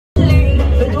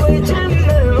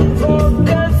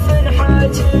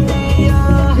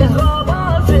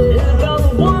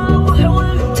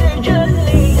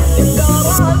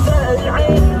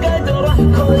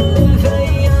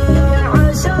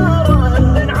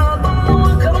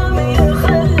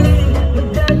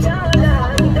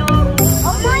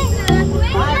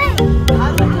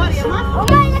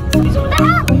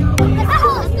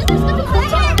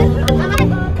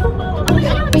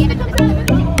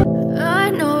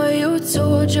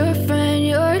told your friend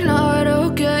you're not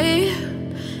okay,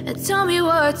 and tell me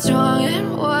what's wrong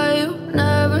and why you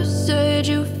never said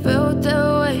you felt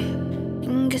that way.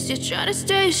 And guess you're trying to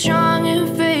stay strong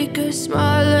and fake a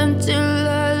smile until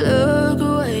I look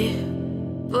away.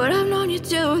 But I've known you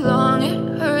too long,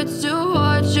 it hurts to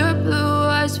watch your blue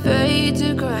eyes fade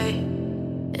to gray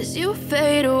as you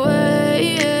fade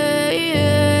away,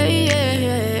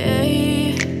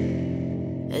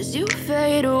 as you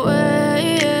fade away.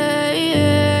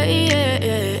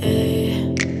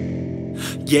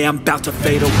 Yeah, I'm about to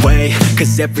fade away,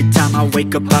 cause every time I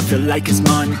wake up I feel like it's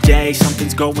Monday.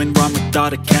 Something's going wrong with all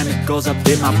the chemicals up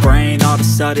in my brain. All of a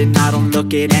sudden I don't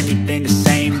look at anything the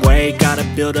same way. Gotta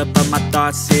build up of my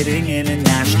thoughts sitting in an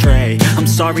ashtray. I'm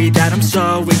sorry that I'm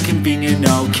so inconvenient,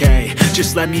 okay.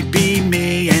 Just let me be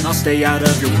me and I'll stay out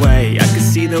of your way. I can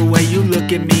see the way you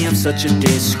look at me, I'm such a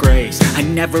disgrace. I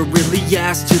never really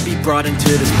asked to be brought into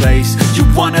this place. You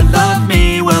wanna love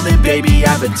me? Well then baby,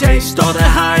 have a taste. All the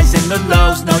highs and the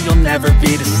lows, no, you'll never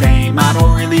be the same. I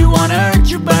don't really wanna hurt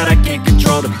you, but I can't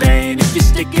control the pain. If you're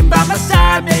sticking by my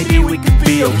side, maybe we could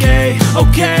be okay.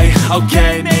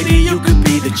 Okay, maybe you could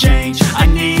be the change I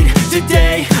need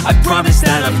today. I promise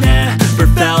that I've never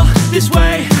felt this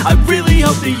way. I really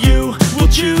hope that you will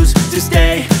choose to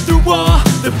stay through all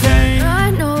the pain.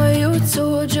 I know you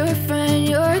told your friend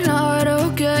you're not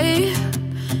okay,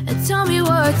 and tell me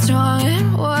what's wrong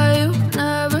and why you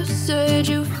never said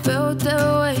you felt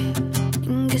that way.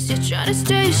 Guess you're trying to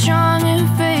stay strong and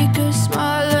fake a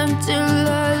smile until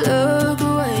I look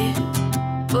away.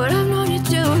 But I've known you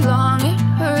too long, it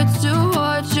hurts to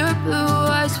watch your blue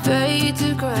eyes fade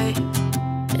to gray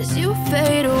as you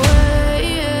fade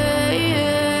away,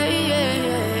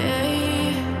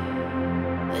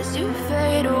 as you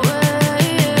fade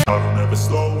away. I don't ever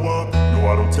slow up, no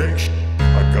I don't take shit.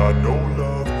 I got no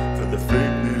love for the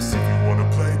fakeness. If you wanna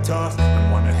play tough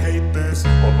and wanna hate this,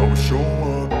 I'll always show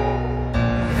up.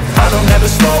 I don't ever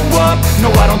slow up, no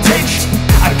I don't take shit.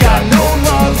 I got no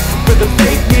love for the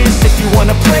fakeness. If you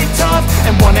wanna play tough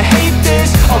and wanna hate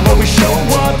this, I'll always show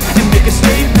up and make a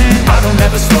statement. I don't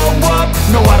ever slow up,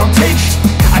 no I don't take shit.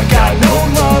 I got no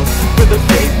love for the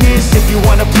fakeness. If you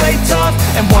wanna play tough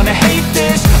and wanna hate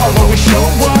this, I'll always show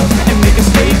up and make a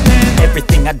statement.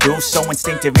 Everything I do so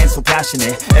instinctive and so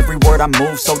passionate. Every word I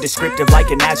move so descriptive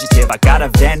like an adjective. I got a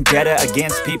vendetta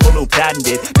against people who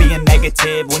patented being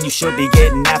negative when you should be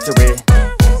getting after it.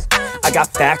 I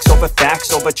got facts over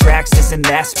tracks, this and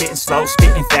that. Spitting slow,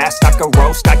 spitting fast. I could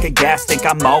roast, I could gas. Think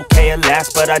I'm okay at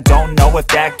last, but I don't know if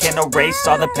that can erase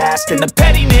all the past. And the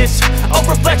pettiness, a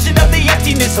reflection of the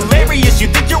emptiness. Hilarious, you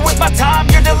think you're worth my time,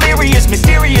 you're delirious.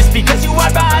 Mysterious, because you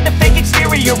hide behind a fake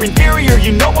exterior. Inferior,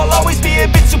 you know I'll always be a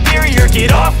bit superior.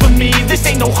 Get off of me, this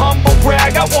ain't no humble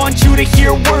brag. I want you to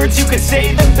hear words, you can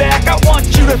say them back. I want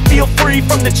you to feel free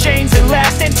from the chains that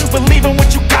last, and to believe in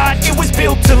what you got, it was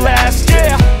built to last,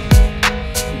 yeah.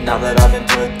 Now that I've been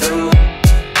put through,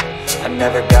 I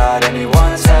never got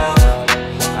anyone's help.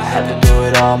 I had to do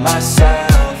it all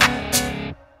myself.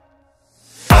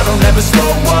 I don't ever slow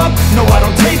up, no I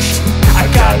don't take shit. I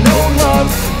got no love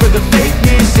for the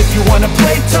fakeness. If you wanna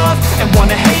play tough and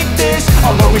wanna hate this,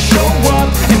 I'll always show up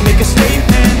and make a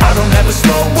statement. I don't ever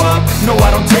slow up, no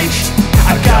I don't take shit.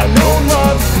 I got no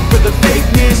love for the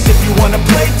fakeness. If you wanna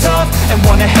play tough and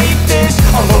wanna hate this,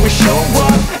 I'll always show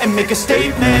up and make a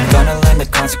statement. Gonna learn the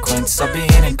consequence of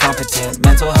being incompetent.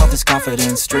 Mental health is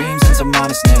confidence, dreams and some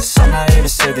honestness. I'm not here to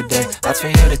save the day, that's for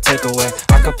you to take away.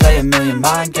 I could play a million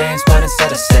mind games, but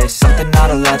instead I say something not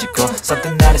illogical,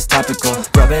 something that is topical.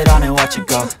 Rub it on and watch it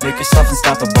go, make yourself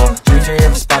unstoppable. Dreams are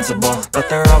irresponsible, but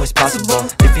they're always possible.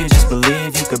 If you just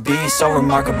believe, you could be so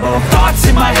remarkable. Thoughts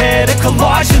in my head, a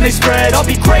collage and they spread. I'll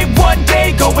be great one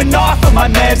day, going off of my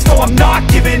meds. No, I'm not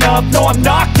giving up, no, I'm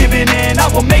not giving in. I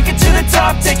will make it to the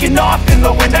top, taking off in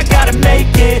the wind. I gotta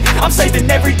make it, I'm saving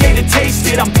every day to taste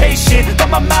it. I'm patient, but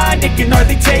my mind, it can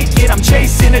hardly take it. I'm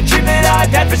chasing a dream that I've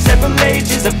had for several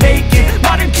ages. A vacant,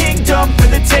 modern kingdom for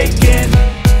the taking.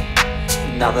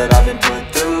 Now that I've been put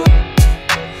through,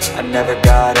 I never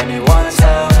got anyone's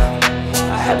help.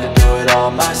 I had to do it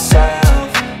all myself.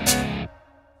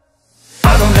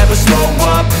 I don't ever slow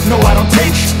up, no I don't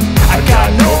take shit. I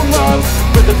got no love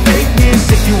for the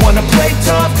fakeness. If you wanna play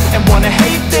tough and wanna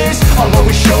hate this, I'll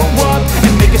always show up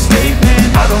and make a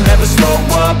statement. I don't ever slow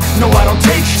up, no I don't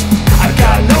take shit. I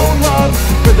got no love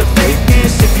for the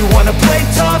fakeness. If you wanna play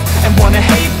tough and wanna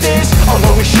hate this, I'll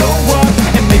always show up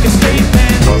and make a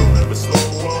statement. I don't ever slow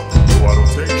up, no I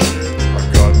don't take shit. I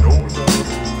got no love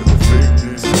for the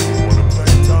fakeness. If you wanna play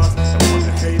tough and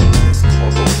wanna hate this,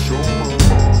 I'll always show up.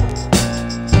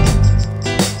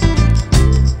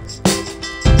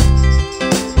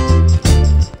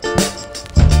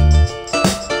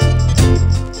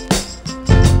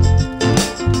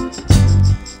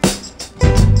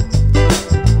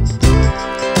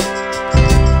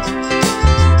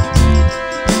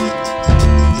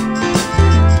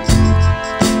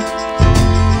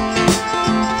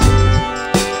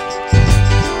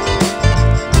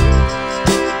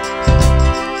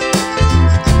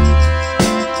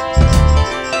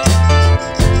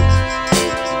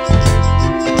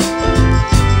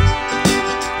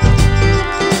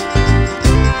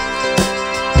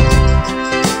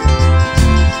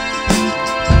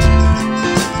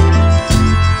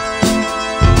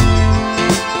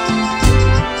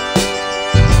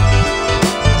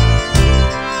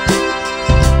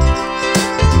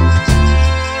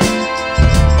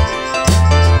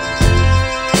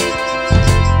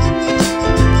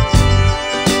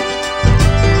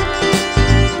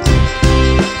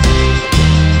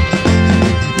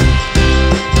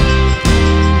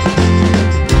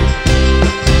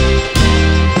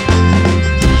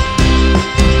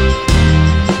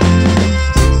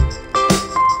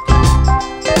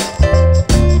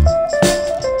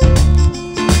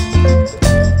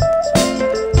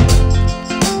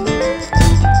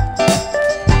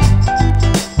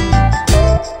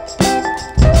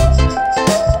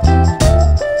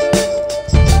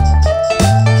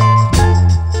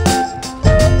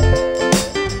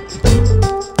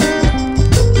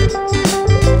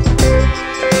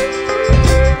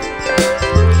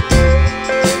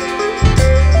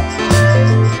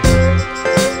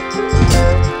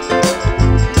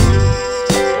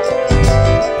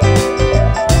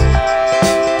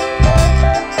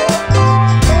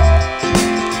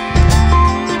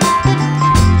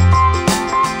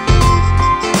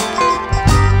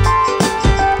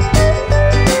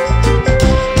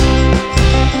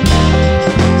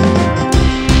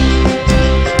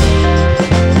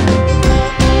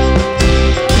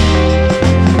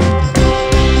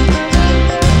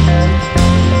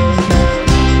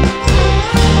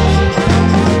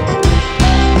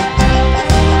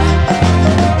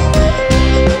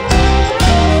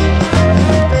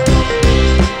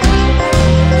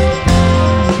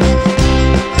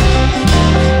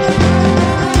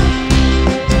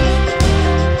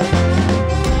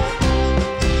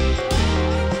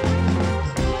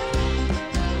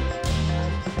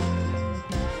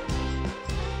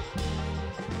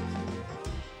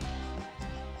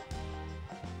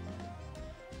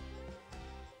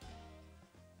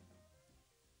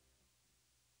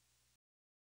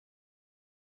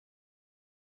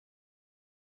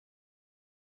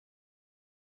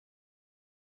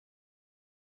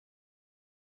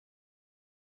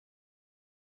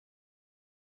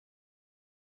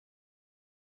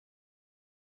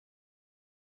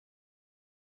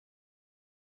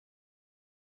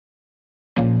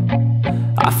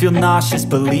 I feel nauseous,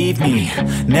 believe me.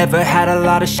 Never had a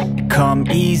lot of shit come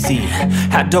easy.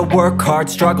 Had to work hard,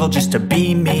 struggle just to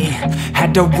be me.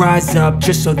 Had to rise up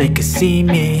just so they could see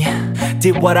me.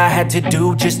 Did what I had to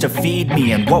do just to feed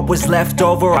me, and what was left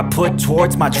over I put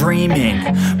towards my dreaming.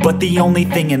 But the only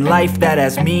thing in life that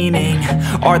has meaning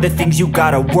are the things you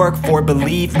gotta work for,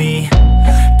 believe me.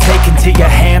 Take into your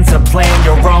hands a plan,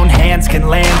 your own hands can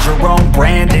land your own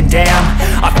brand. And damn,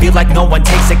 I feel like no one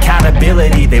takes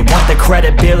accountability. They want the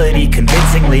credibility,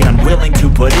 convincingly unwilling to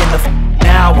put in the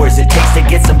hours it takes to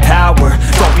get some power.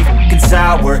 Don't be f***ing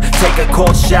sour, take a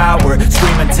cold shower.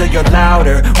 Scream until you're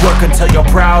louder, work until you're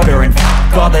prouder. And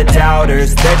f*** all the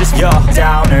doubters, they're just your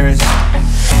downers.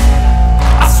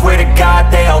 I swear to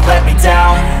God they all let me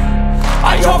down.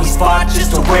 I always fought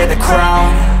just to wear the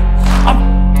crown.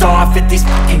 I'm off at these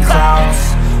fucking clowns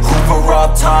who were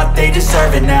all taught they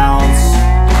deserve an ounce.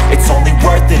 It's only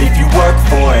worth it if you work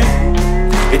for it.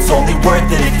 It's only worth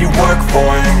it if you work for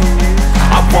it.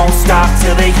 I won't stop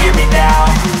till they hear me now.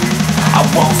 I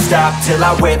won't stop till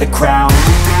I wear the crown.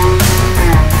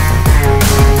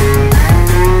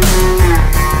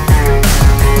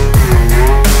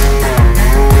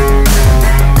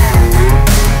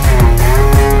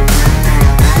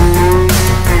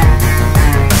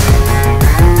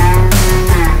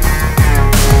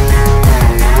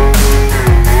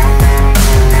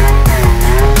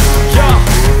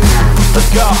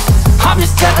 I'm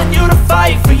just telling you to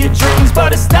fight for your dreams,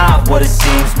 but it's not what it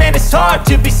seems. Man, it's hard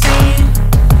to be seen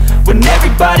when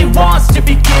everybody wants to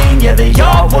be king. Yeah, they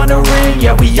all wanna ring,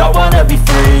 yeah, we all wanna be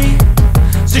free.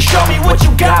 So show me what you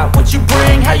got, what you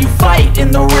bring, how you fight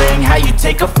in the ring, how you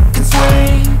take a fucking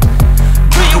swing.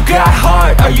 Do you got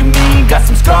heart, are you mean? Got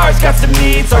some scars, got some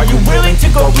needs, are you willing to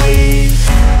go bleed?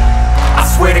 I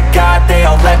swear to God they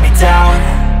all let me down.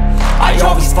 I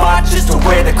always fought just to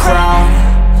wear the crown.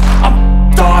 I'm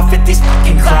off at these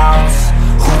fucking clowns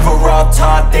who were all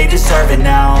taught they deserve an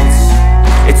ounce.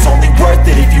 It's only worth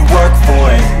it if you work for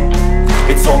it.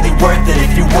 It's only worth it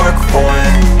if you work for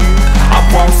it. I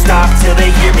won't stop till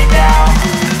they hear me now.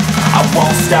 I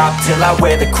won't stop till I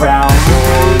wear the crown. I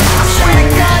swear to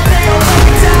God they all let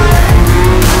me down.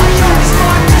 I always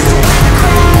fought just to wear the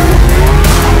crown.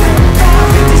 I'm off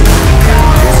at these fucking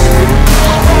clowns who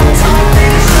were all taught they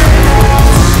deserve an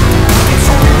ounce. It's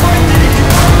only worth it if you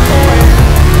work for it.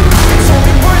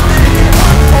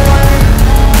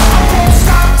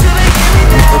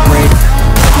 Never break,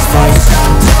 always fight,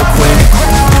 never quit,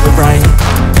 never right,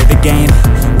 play the game,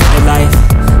 win your life,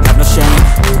 have no shame,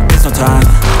 there's no time,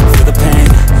 feel the pain,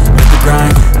 live the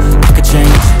grind, I could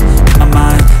change, in my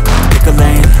mind, pick a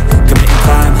lane, commit and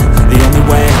climb, the only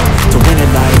way to win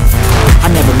at life. I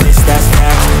never miss, that's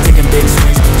fact, taking big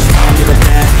swings, put your hand to the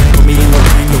bat, put me in the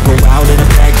ring, you'll go out in a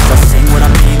bag, cause I sing what I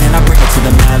mean and I bring it to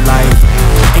the mad light.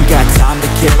 Ain't got time to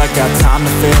kill, I got time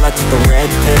to feel. I took the red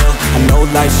pill, I know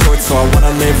life's short so I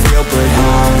wanna live real. But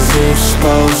how's it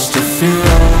supposed to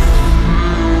feel?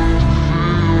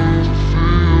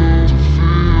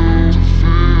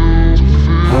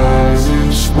 How's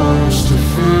it supposed to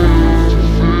feel?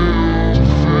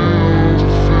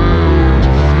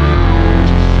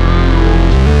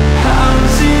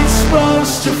 How's it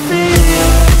supposed to feel?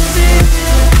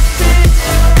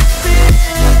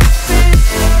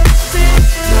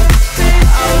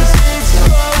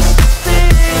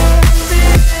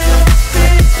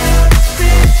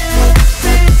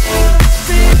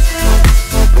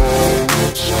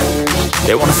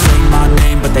 They wanna say my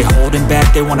name, but they holding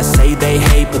back. They wanna say they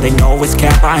hate, but they know it's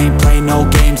cap. I ain't play no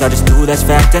games, I just do that's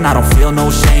fact. And I don't feel no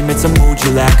shame, it's a mood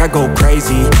you lack. I go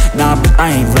crazy, nah, but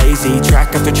I ain't lazy.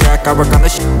 Track after track, I work on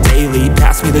this shit daily.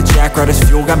 Pass me the jack, right as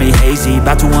fuel, got me hazy.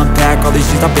 About to unpack all these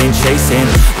things I've been chasing.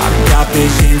 I've got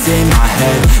visions in my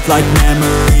head, like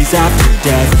memories after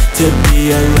death. To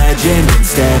be a legend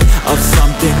instead of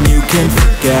something you can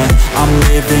forget. I'm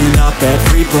living up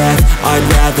every breath, I'd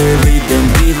rather lead than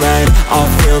be led. I'll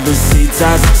fill the seats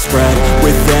as I spread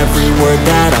with every word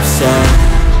that I've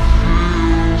said.